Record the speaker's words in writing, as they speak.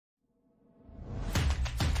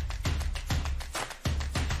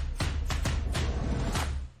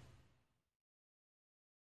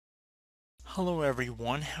Hello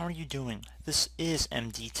everyone, how are you doing? This is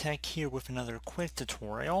MD Tech here with another quick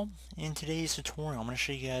tutorial. In today's tutorial I'm going to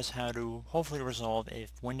show you guys how to hopefully resolve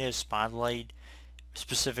if Windows Spotlight,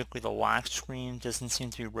 specifically the lock screen, doesn't seem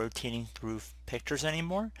to be rotating through pictures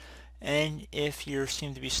anymore. And if you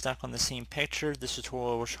seem to be stuck on the same picture, this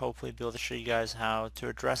tutorial will hopefully be able to show you guys how to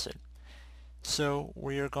address it. So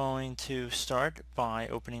we are going to start by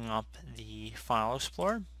opening up the File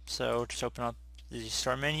Explorer. So just open up the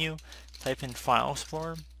Start menu, type in File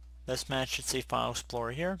Explorer. Best match should say File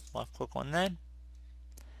Explorer here. Left click on that.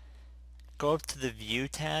 Go up to the View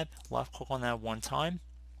tab, left click on that one time.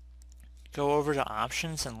 Go over to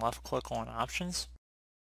Options and left click on Options.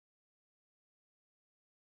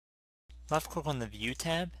 Left click on the View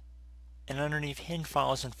tab, and underneath Hidden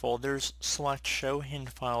Files and Folders, select Show Hidden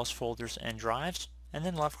Files, Folders, and Drives, and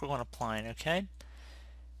then left click on Apply, okay?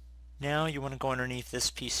 Now you want to go underneath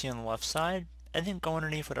this PC on the left side, and then go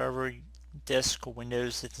underneath whatever disk or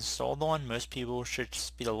Windows it's installed on. Most people should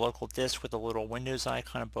just be the local disk with a little Windows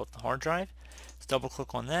icon above the hard drive. So double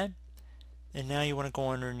click on that, and now you want to go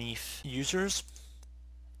underneath Users,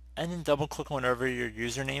 and then double click on whatever your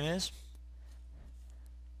username is.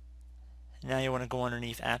 Now you want to go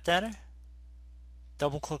underneath App Data,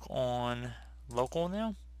 double click on Local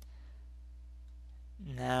now.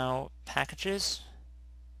 Now Packages.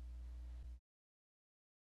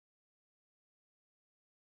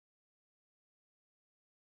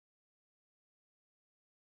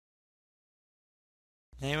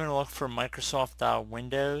 Now you want to look for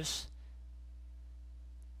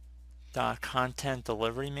Microsoft.Windows.Content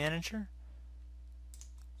Delivery Manager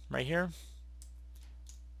right here,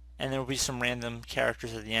 and there will be some random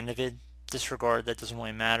characters at the end of it. Disregard, that doesn't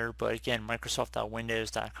really matter, but again,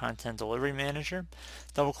 Microsoft.Windows.Content Delivery Manager.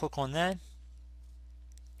 Double click on that,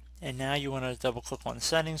 and now you want to double click on the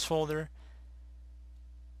Settings folder.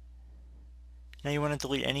 Now you want to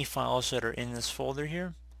delete any files that are in this folder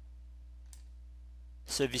here.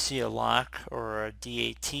 So if you see a lock or a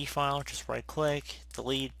DAT file, just right click,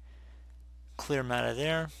 delete, clear them out of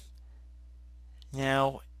there.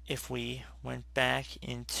 Now if we went back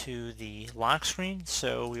into the lock screen,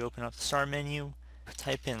 so we open up the Start menu,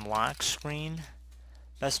 type in lock screen.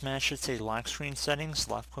 Best match should say lock screen settings,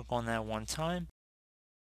 left click on that one time.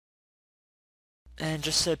 And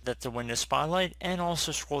just set that to Windows Spotlight, and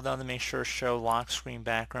also scroll down to make sure show lock screen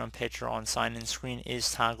background picture on sign in screen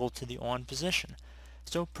is toggled to the on position.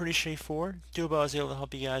 So pretty straightforward. Do hope I was able to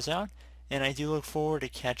help you guys out, and I do look forward to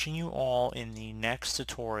catching you all in the next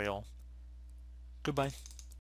tutorial. Goodbye.